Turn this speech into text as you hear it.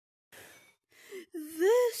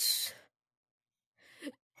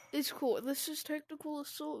It's cool. This is Tactical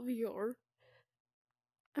Assault VR.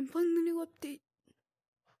 I'm playing the new update.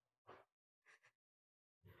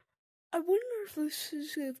 I wonder if this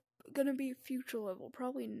is gonna be a future level.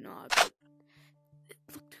 Probably not,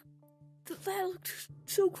 but that looked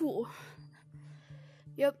so cool.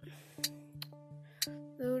 Yep.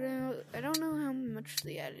 I don't know how much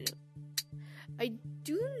they added. I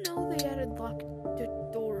do know they added locked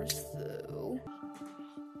doors, though.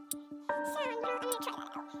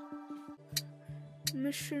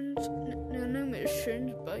 Missions, no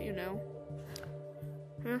missions, but you know.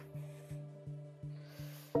 Huh?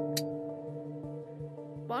 I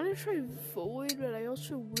want to try Void, but I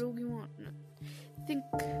also really want. I think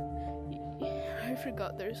I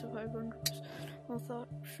forgot there's a 500% health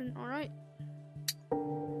option. All right.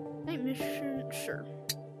 Night mission, sure.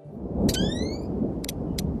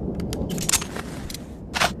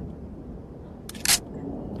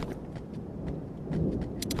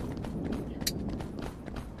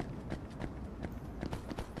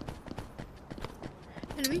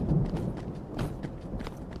 Enemy.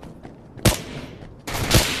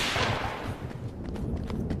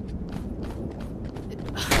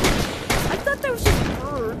 I thought that was a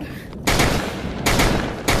bird.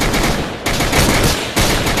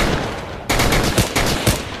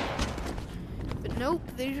 But nope,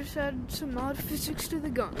 they just added some odd physics to the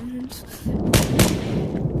guns.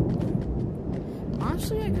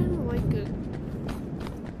 Honestly, I kind of like it.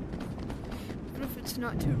 But if it's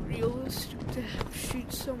not too realistic to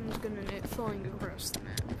shoot someone's gonna net flying across the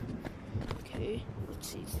map. Okay, let's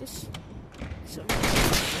see, is this some...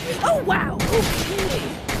 Oh wow!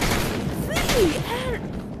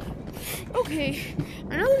 Okay,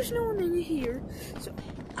 I know there's no one in here, so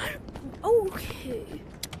okay.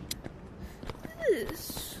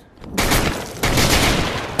 This.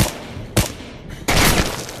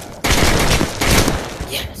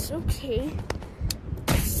 Yes, okay.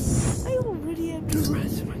 I already have to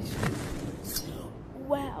rest myself.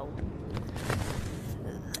 Wow.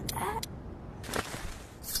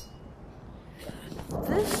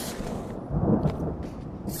 This.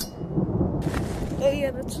 Oh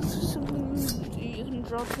yeah, that's just something you can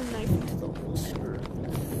drop the knife into the holster.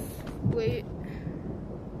 Wait.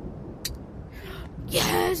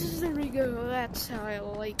 Yes, there we go. That's how I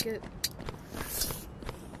like it.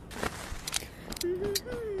 Should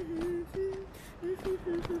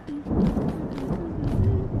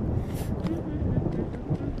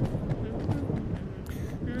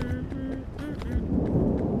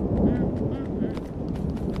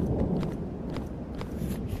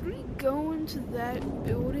we go into that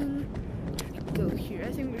building? Go here.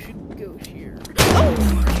 I think we should go here. Oh,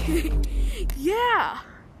 okay. Yeah.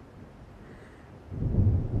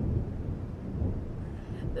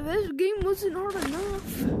 This game wasn't hard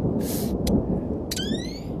enough.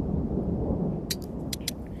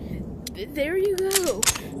 There you go.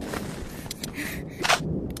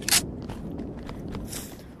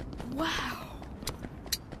 Wow.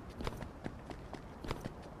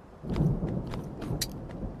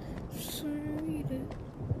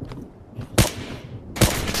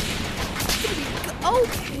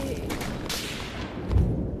 Okay.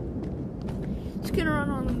 It's gonna run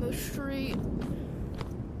on the street.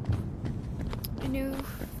 I knew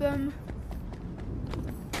them.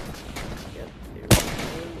 Yep, there we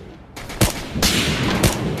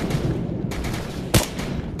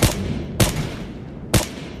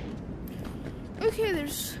go. Okay,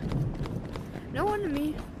 there's no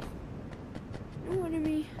enemy. No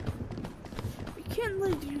enemy. We can't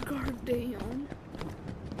let you guard down.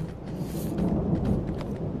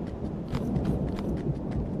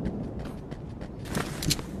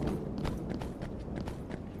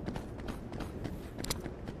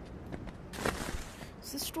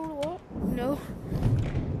 Is this door locked? No.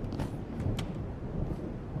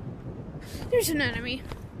 There's an enemy.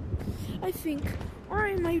 I think. Or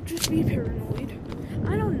I might just be paranoid.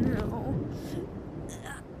 I don't know.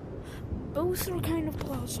 Both are kind of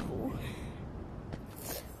plausible.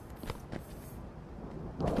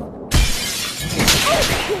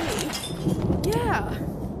 Okay. Yeah.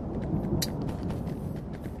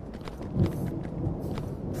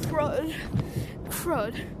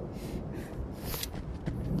 Crud.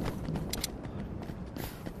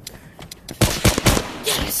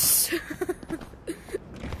 Yes!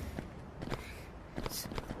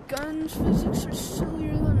 Guns physics are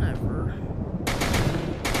sillier than ever.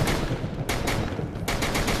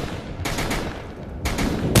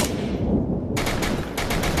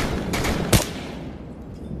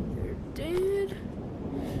 They're dead.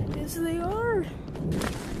 Yes, they are.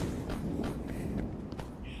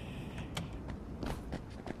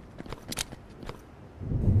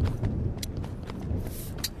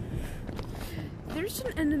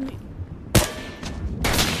 enemy.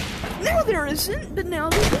 No, there isn't, but now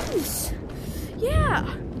there is. Yeah.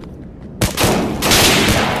 You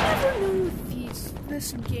never know with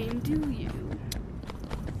this game, do you?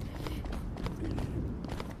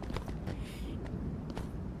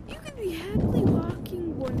 You could be happily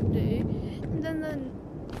walking one day, and then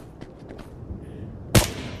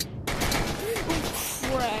oh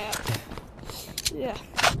crap. Yeah.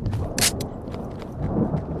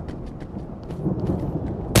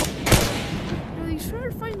 Now these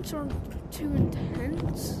fire fights aren't too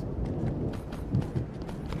intense,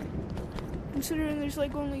 considering there's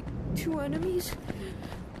like only 2 enemies,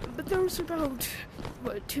 but there was about,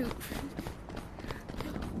 what, 80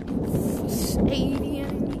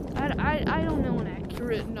 enemies? I don't know an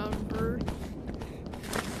accurate number,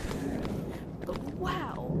 but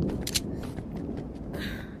wow.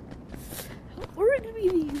 Or it could be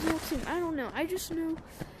the exact same, I don't know. I just know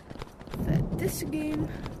that this game,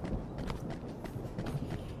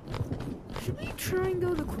 should we try and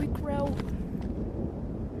go the quick route?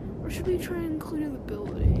 Or should we try and clear the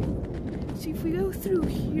building? See, if we go through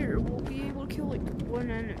here, we'll be able to kill like 1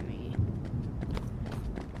 enemy.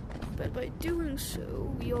 But by doing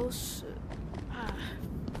so, we also...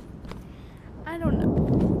 I don't know.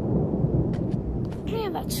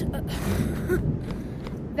 Man, that's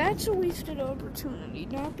a wasted opportunity,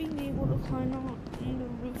 not being able to climb on the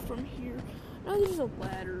roof from here. Now there's a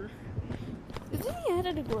ladder. If they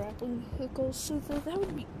added a grappling hook also, though, that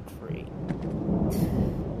would be great.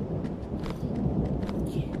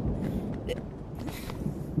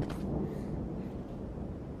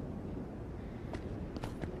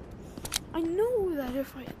 I know that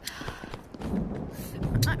if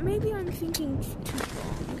maybe I'm thinking too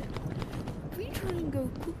long. If we try and go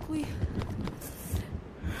quickly,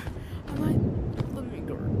 let me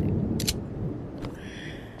guard it.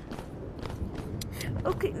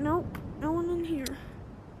 Okay, nope, no one in here.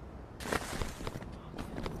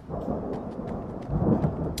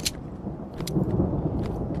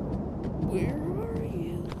 Where are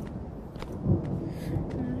you?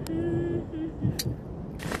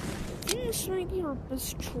 This might be our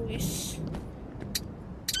best choice.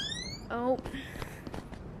 Oh.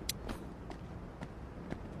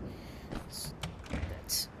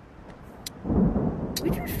 That's... We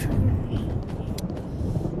just trying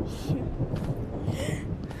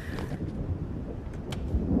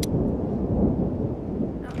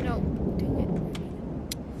No, dang it.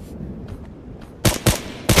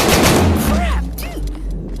 Crap, dude!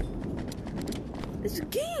 It's a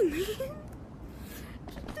game, man!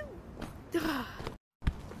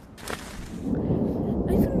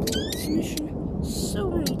 I've completed this mission so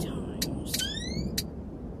many times.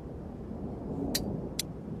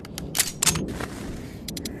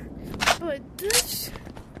 But this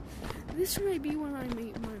might be when I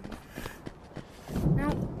make my...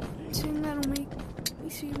 Now, saying that'll make me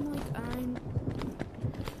seem like I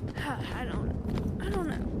don't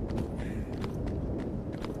know.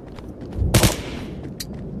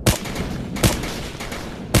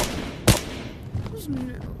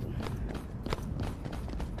 No.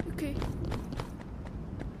 Okay.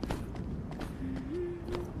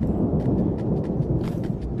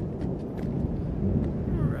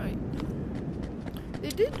 Alright.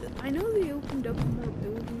 I know they opened up more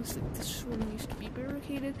buildings, like this one used to be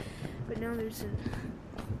barricaded, but now there's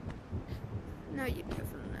now you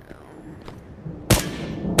never know.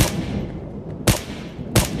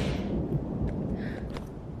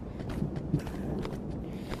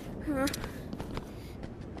 Huh?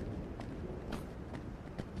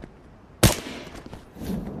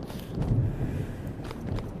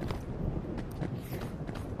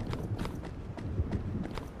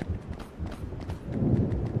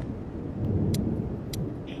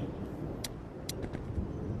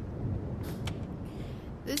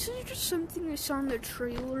 This is just something I saw in the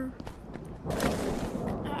trailer.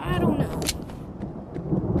 I don't know.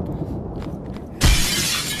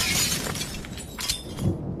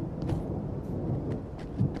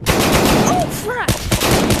 Oh crap!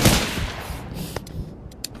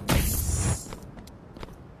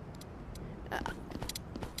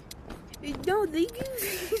 No, they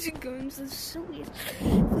use these guns. That's so weird.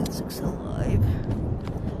 This looks alive.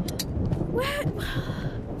 What?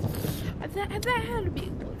 That had to be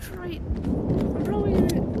a glitch, right? I'm probably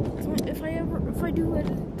gonna, if I do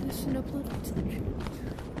edit this and upload it to the channel,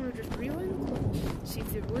 I'm gonna just rewind the clip, see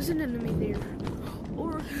if there was an enemy there,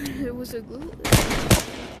 or it was a glitch.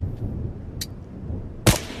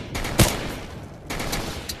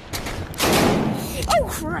 Oh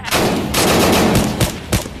crap!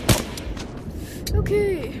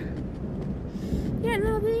 Okay. Yeah,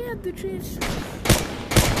 no, they had the chance.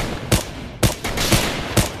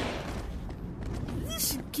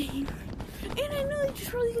 game. And I know there's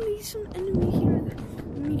probably gonna be some enemy here that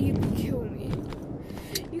immediately kill me.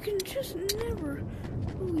 You can just never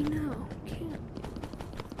really know, can't you?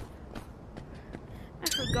 I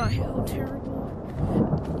forgot how terrible.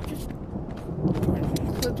 Just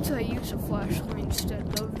clips I use a flashlight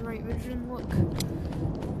instead of night vision. Look.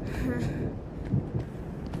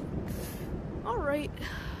 Alright.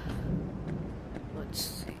 Let's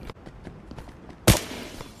see.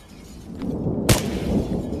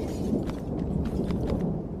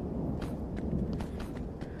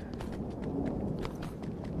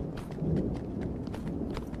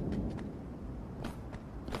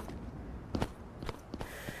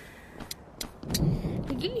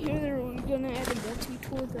 Did you hear they were gonna add a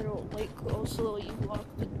multi-tool that'll also let you lock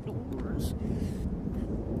the doors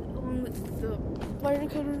along with the wire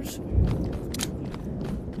cutters?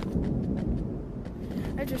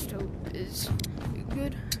 I just hope it's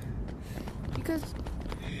good because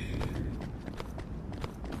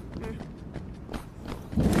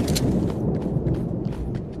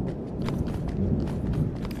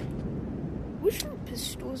wish your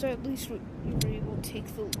pistols at least you were able to take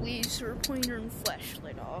the laser pointer and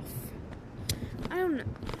flashlight off. I don't know.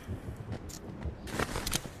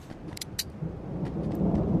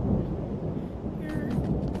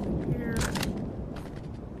 Here.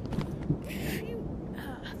 Shoot.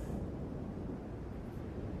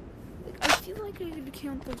 I feel like I could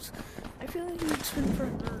count those. I feel like it's been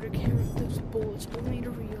forever to count those bullets, only to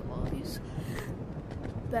realize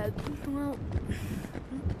that, well,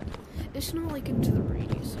 it's not like into the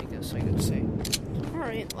radius, I guess I could say.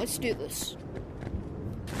 Alright, let's do this.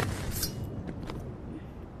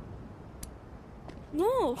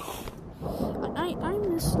 No! I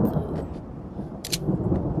missed the...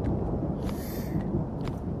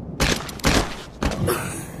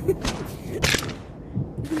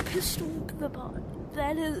 The pistol to the bot.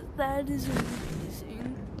 That is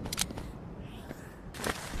amazing.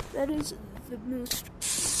 That is the most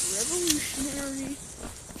revolutionary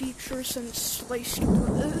feature since sliced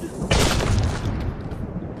bread.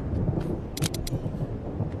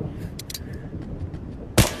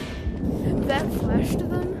 That flash to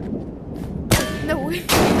them? No way.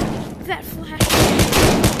 That flash.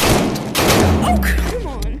 Oh, come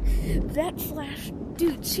on. That flash.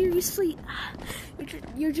 Dude, seriously.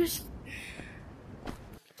 You're just.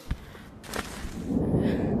 I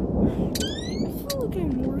feel like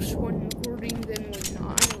I'm worse when recording than when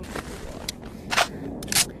not. I don't know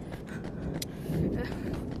why.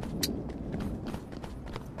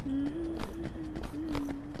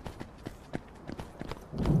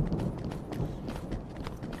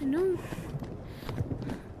 I know.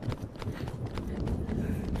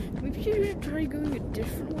 Maybe you should try going a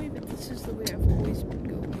different way, but this is the way I've always been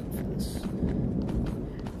going for this.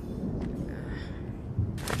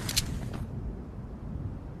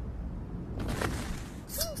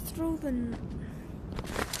 Throw the...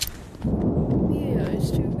 Yeah,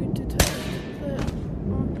 it's too good to touch that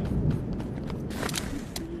on.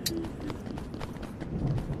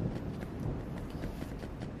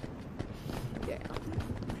 Yeah.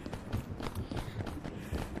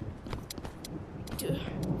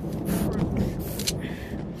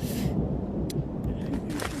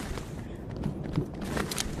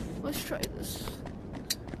 Let's try this.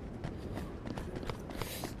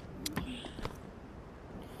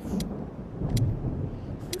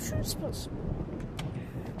 I'm sure it's possible.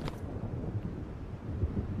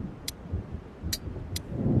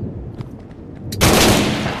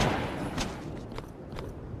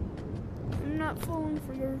 I'm not falling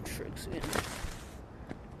for your tricks again.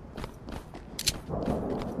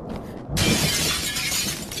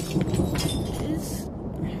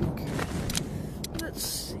 Let's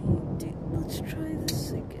see, dude, let's try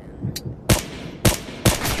this again.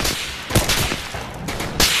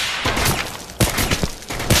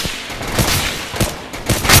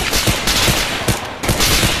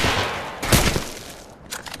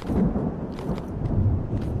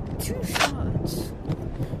 Two shots.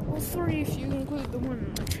 Well, three if you include the one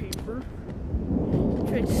in the chamber.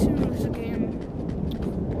 Try as soon as the game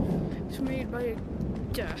is made by a...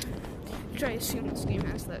 try as soon as this game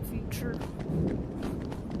has that feature.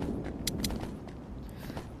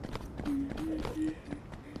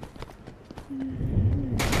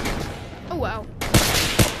 Oh wow.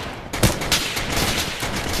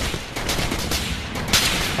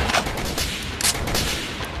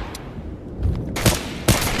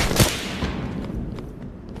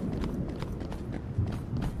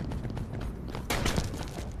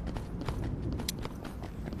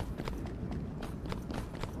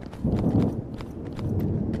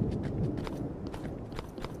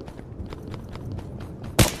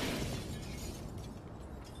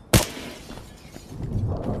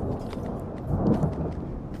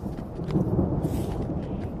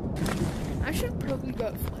 we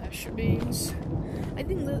got flash beams. I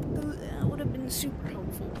think that would have been super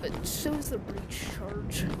helpful, but so is the breach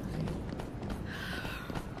charge.